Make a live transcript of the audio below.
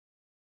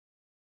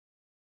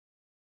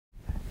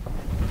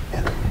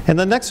And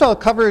then next I'll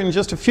cover in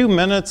just a few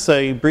minutes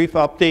a brief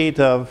update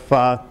of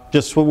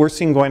just what we're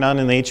seeing going on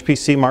in the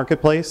HPC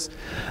marketplace.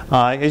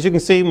 As you can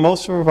see,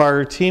 most of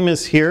our team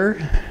is here,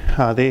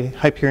 the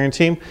Hyperion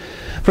team.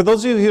 For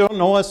those of you who don't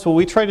know us, what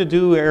we try to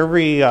do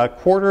every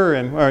quarter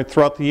and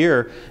throughout the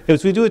year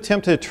is we do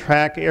attempt to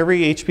track every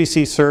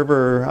HPC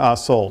server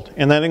sold.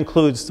 And that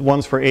includes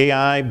ones for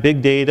AI,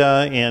 big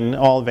data, and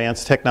all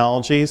advanced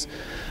technologies.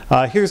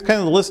 Here's kind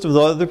of the list of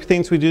the other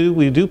things we do.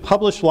 We do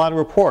publish a lot of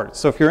reports.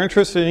 So if you're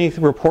interested in any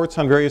reports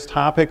on various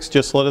topics,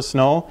 just let us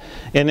know.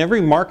 In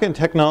every market and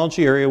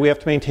technology area, we have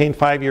to maintain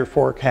 5-year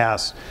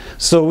forecasts.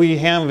 So we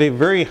have a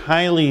very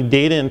highly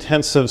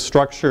data-intensive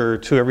structure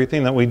to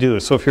everything that we do.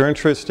 So if you're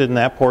interested in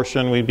that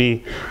portion, we'd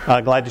be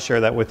glad to share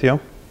that with you.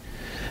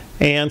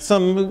 And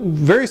some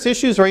various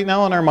issues right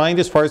now on our mind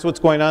as far as what's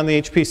going on in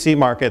the HPC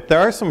market. There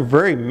are some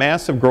very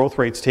massive growth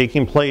rates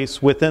taking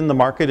place within the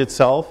market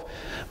itself,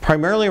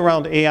 primarily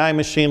around AI,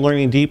 machine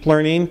learning, deep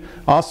learning,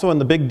 also in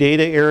the big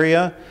data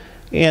area.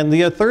 And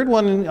the third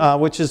one,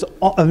 which is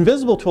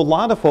invisible to a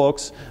lot of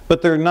folks,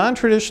 but they're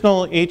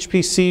non-traditional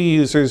HPC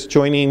users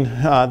joining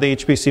the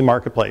HPC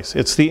marketplace.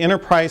 It's the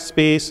enterprise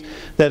space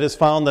that has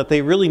found that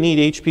they really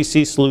need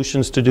HPC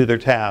solutions to do their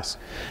tasks.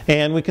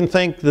 And we can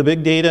thank the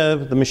big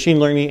data, the machine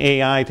learning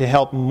AI to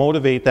help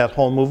motivate that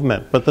whole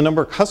movement. But the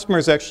number of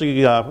customers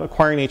actually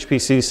acquiring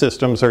HPC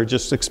systems are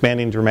just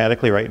expanding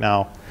dramatically right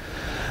now.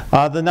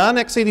 The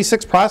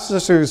non-x86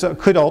 processors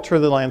could alter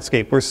the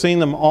landscape. We're seeing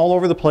them all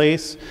over the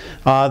place.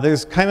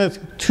 There's kind of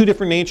two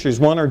different natures.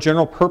 One are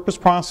general purpose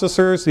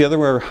processors. The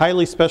other are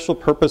highly special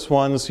purpose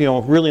ones, you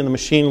know, really in the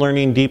machine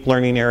learning, deep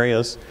learning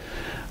areas.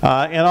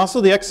 And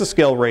also the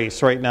exascale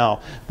race right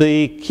now.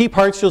 The key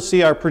parts you'll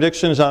see are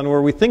predictions on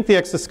where we think the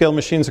exascale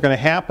machines are going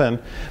to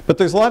happen, but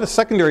there's a lot of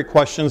secondary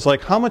questions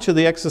like how much of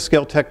the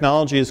exascale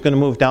technology is going to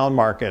move down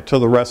market to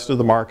the rest of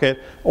the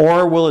market,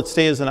 or will it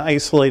stay as an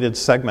isolated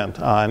segment?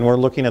 And we're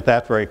looking at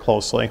that very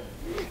closely.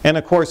 And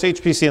of course,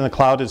 HPC in the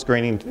cloud is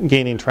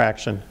gaining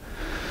traction.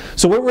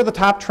 So what were the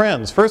top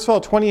trends? First of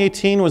all,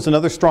 2018 was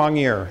another strong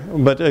year,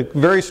 but a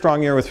very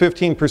strong year with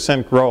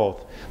 15%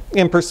 growth.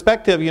 In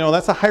perspective, you know,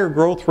 that's a higher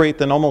growth rate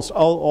than almost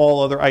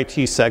all other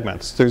IT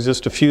segments. There's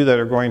just a few that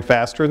are growing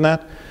faster than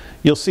that.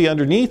 You'll see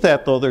underneath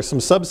that, though, there's some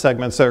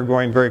subsegments that are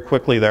growing very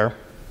quickly there.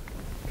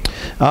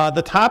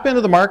 The top end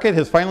of the market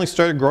has finally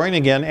started growing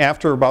again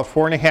after about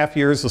 4.5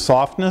 years of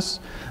softness.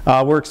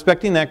 We're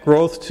expecting that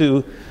growth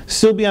to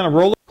still be on a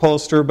roller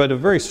coaster, but a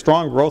very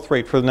strong growth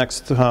rate for the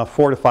next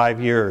 4 to 5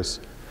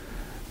 years.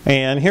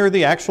 And here are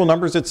the actual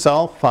numbers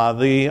itself.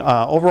 The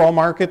overall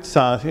market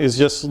is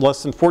just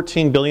less than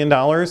 $14 billion,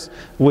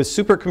 with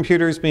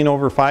supercomputers being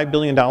over $5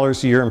 billion a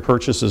year in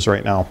purchases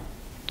right now.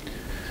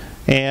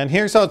 And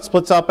here's how it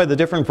splits out by the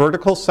different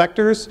vertical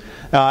sectors.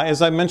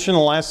 As I mentioned in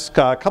the last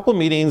couple of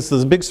meetings,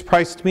 the big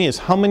surprise to me is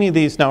how many of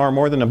these now are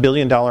more than $1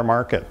 billion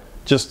market,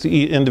 just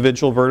the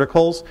individual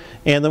verticals.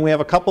 And then we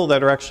have a couple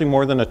that are actually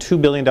more than a $2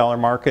 billion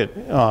market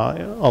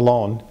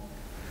alone.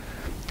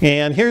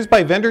 And here's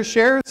by vendor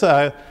shares.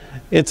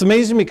 It's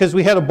amazing because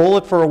we had a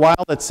bullet for a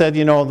while that said,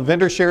 you know, the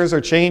vendor shares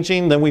are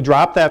changing. Then we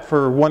dropped that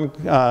for one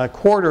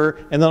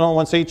quarter, and then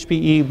once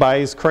HPE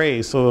buys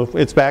Cray. So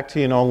it's back to,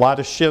 you know, a lot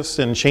of shifts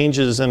and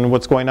changes in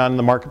what's going on in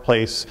the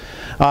marketplace.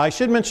 I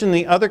should mention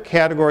the other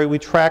category, we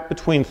track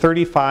between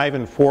 35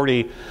 and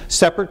 40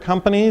 separate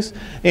companies.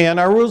 And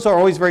our rules are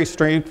always very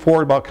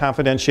straightforward about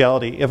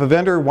confidentiality. If a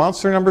vendor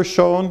wants their numbers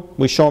shown,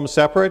 we show them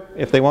separate.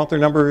 If they want their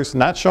numbers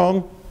not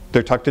shown,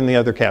 they're tucked in the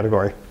other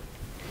category.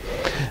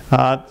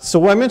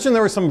 So I mentioned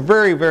there were some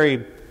very,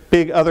 very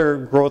big other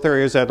growth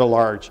areas at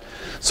large.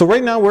 So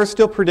right now we're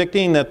still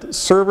predicting that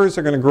servers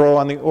are going to grow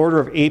on the order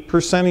of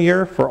 8% a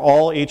year for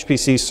all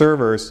HPC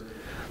servers.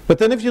 But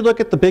then if you look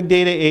at the big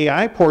data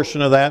AI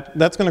portion of that,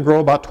 that's going to grow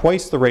about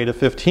twice the rate of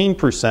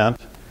 15%.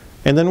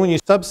 And then when you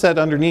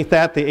subset underneath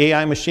that, the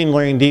AI, machine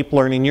learning, deep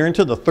learning, you're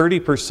into the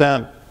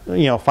 30%,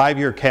 you know,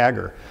 5-year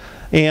CAGR.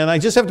 And I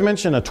just have to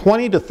mention a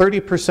 20 to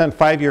 30%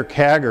 5-year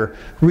CAGR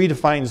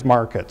redefines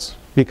markets,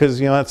 because,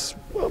 you know, that's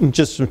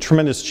just a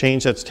tremendous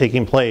change that's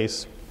taking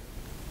place.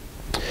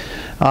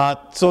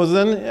 So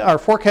then our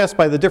forecast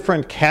by the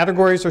different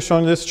categories are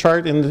shown in this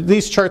chart, and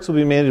these charts will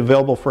be made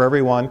available for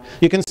everyone.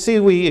 You can see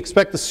we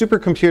expect the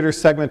supercomputer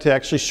segment to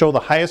actually show the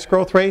highest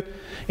growth rate,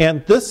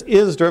 and this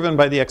is driven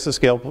by the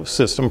exascale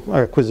system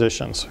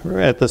acquisitions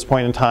at this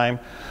point in time.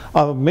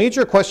 A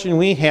major question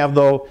we have,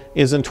 though,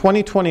 is in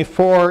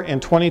 2024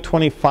 and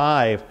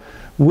 2025,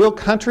 will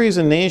countries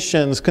and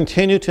nations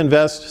continue to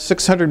invest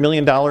 $600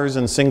 million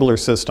in singular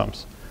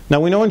systems? Now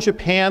we know in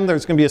Japan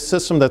there's going to be a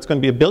system that's going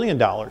to be $1 billion.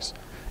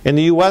 In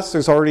the US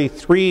there's already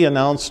 3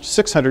 announced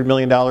 $600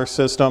 million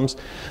systems,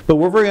 but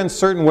we're very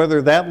uncertain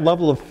whether that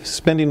level of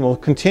spending will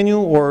continue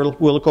or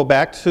will it go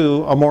back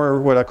to a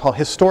more what I call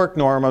historic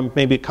norm of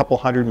maybe a couple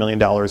 $100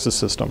 million a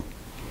system.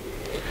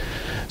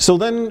 So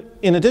then,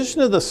 in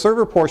addition to the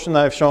server portion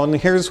that I've shown,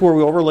 here's where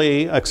we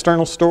overlay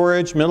external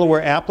storage,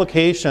 middleware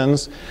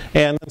applications,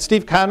 and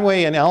Steve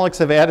Conway and Alex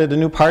have added a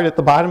new part at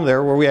the bottom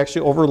there where we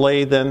actually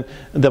overlay then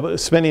the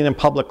spending in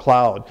public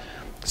cloud.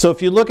 So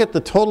if you look at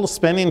the total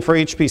spending for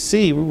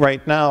HPC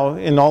right now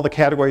in all the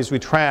categories we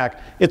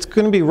track, it's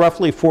going to be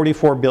roughly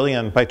 $44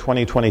 billion by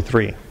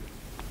 2023.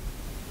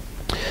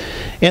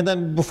 And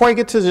then before I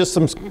get to just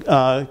some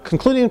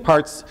concluding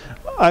parts,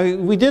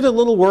 we did a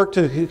little work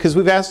because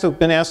we've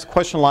been asked the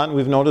question a lot and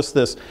we've noticed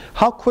this.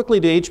 How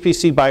quickly do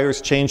HPC buyers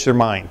change their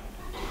mind?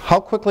 How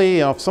quickly,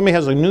 if somebody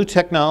has a new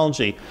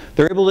technology,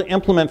 they're able to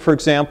implement, for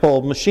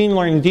example, machine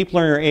learning, deep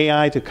learning, or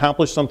AI to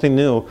accomplish something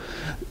new.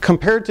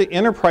 Compared to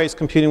enterprise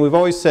computing, we've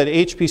always said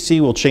HPC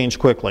will change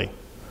quickly.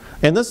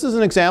 And this is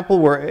an example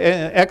where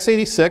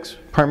x86,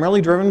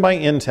 primarily driven by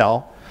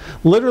Intel,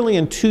 literally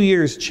in 2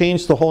 years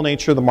changed the whole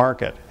nature of the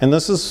market. And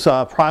this is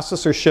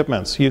processor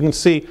shipments. You can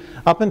see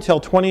up until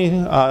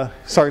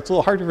sorry, it's a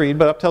little hard to read,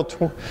 but up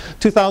till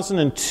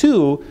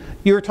 2002,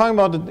 you were talking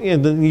about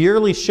the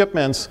yearly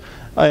shipments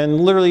and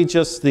literally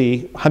just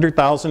the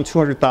 100,000,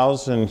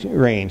 200,000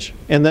 range.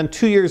 And then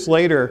 2 years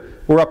later,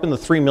 we're up in the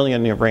 3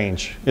 million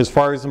range as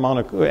far as the amount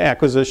of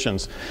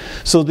acquisitions.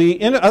 So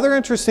the other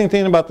interesting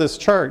thing about this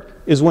chart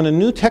is when a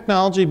new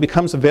technology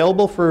becomes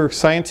available for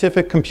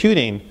scientific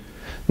computing,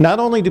 not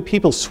only do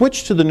people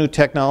switch to the new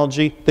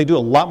technology, they do a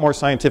lot more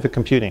scientific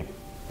computing.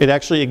 It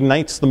actually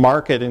ignites the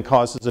market and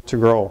causes it to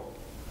grow.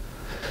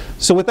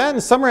 So with that in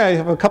summary, I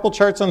have a couple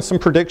charts on some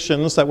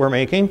predictions that we're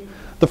making.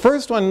 The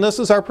first one, this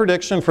is our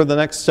prediction for the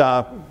next,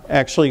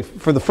 actually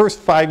for the first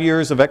 5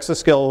 years of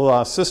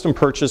exascale system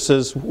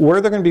purchases,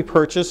 where they're going to be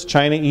purchased,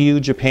 China, EU,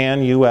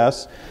 Japan,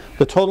 US,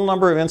 the total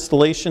number of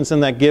installations in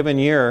that given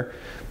year,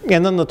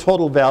 and then the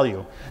total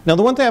value. Now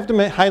the one thing I have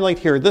to highlight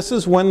here, this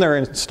is when they're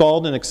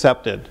installed and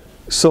accepted.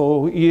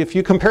 So if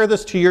you compare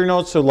this to your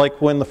notes, so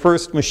like when the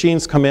first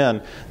machines come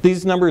in,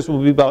 these numbers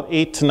will be about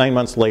 8 to 9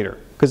 months later.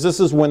 Because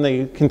this is when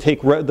they can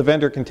take the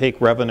vendor can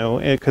take revenue,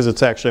 because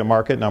it's actually a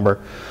market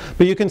number.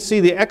 But you can see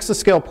the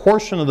exascale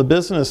portion of the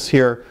business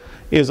here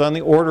is on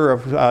the order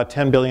of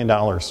 $10 billion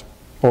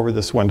over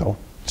this window.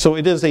 So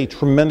it is a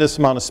tremendous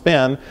amount of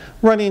spend,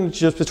 running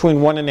just between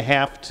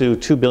 $1.5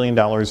 to $2 billion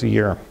a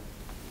year.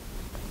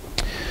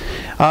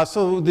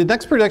 So the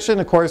next prediction,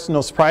 of course,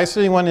 no surprise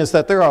to anyone, is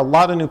that there are a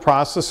lot of new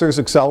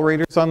processors,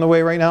 accelerators on the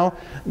way right now.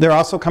 They're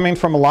also coming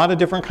from a lot of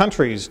different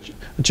countries.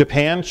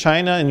 Japan,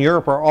 China, and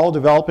Europe are all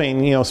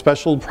developing,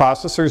 special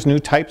processors, new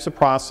types of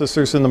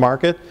processors in the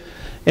market.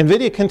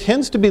 NVIDIA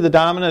continues to be the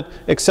dominant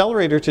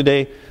accelerator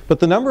today, but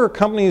the number of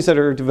companies that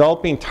are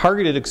developing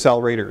targeted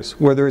accelerators,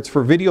 whether it's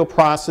for video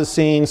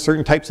processing,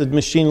 certain types of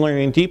machine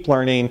learning, deep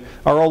learning,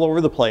 are all over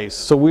the place.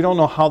 So we don't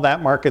know how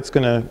that market's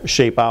going to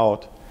shape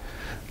out.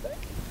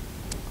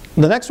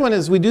 The next one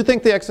is we do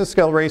think the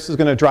exascale race is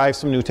going to drive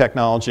some new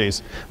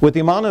technologies. With the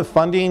amount of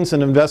fundings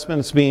and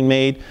investments being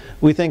made,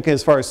 we think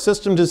as far as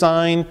system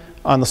design,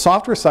 on the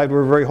software side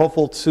we're very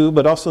hopeful too,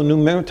 but also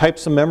new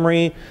types of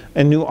memory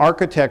and new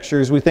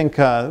architectures. We think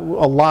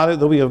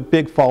there'll be a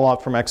big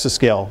fallout from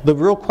exascale. The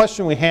real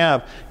question we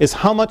have is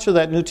how much of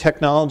that new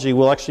technology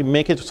will actually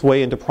make its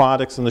way into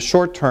products in the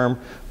short term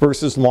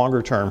versus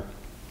longer term.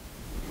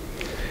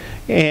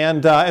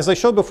 And as I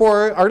showed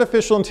before,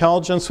 artificial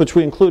intelligence, which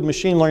we include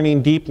machine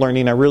learning, deep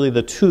learning, are really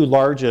the two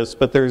largest,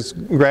 but there's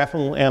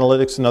graphical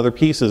analytics and other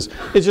pieces.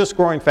 It's just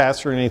growing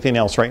faster than anything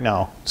else right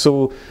now.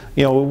 So,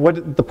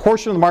 what the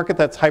portion of the market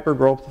that's hyper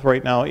growth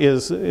right now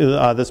is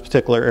this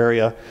particular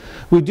area.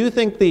 We do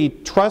think the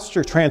trust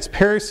or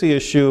transparency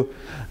issue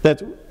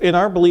that, in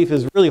our belief,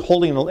 is really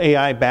holding the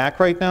AI back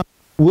right now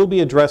will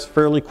be addressed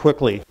fairly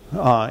quickly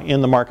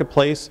in the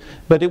marketplace,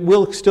 but it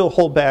will still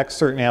hold back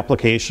certain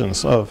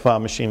applications of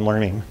machine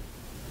learning.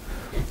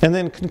 And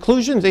then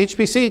conclusions,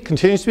 HPC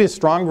continues to be a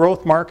strong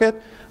growth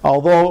market,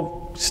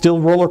 although still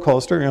roller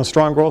coaster,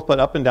 strong growth but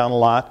up and down a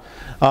lot.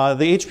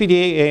 The HPC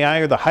AI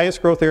are the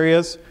highest growth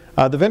areas.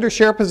 The vendor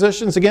share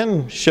positions,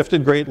 again,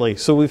 shifted greatly.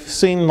 So we've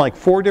seen like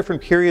 4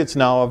 different periods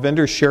now of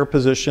vendor share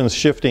positions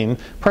shifting,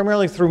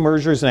 primarily through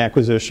mergers and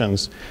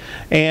acquisitions.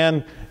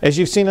 And as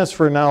you've seen us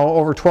for now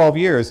over 12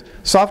 years,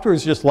 software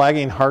is just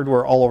lagging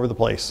hardware all over the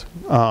place.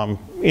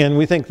 And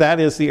we think that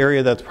is the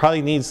area that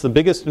probably needs the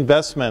biggest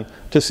investment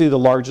to see the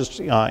largest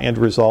end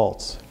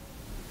results.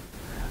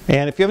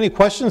 And if you have any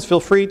questions, feel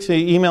free to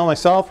email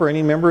myself or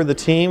any member of the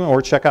team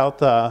or check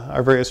out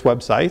our various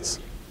websites.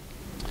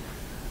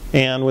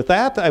 And with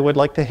that, I would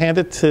like to hand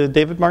it to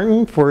David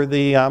Martin for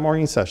the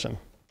morning session.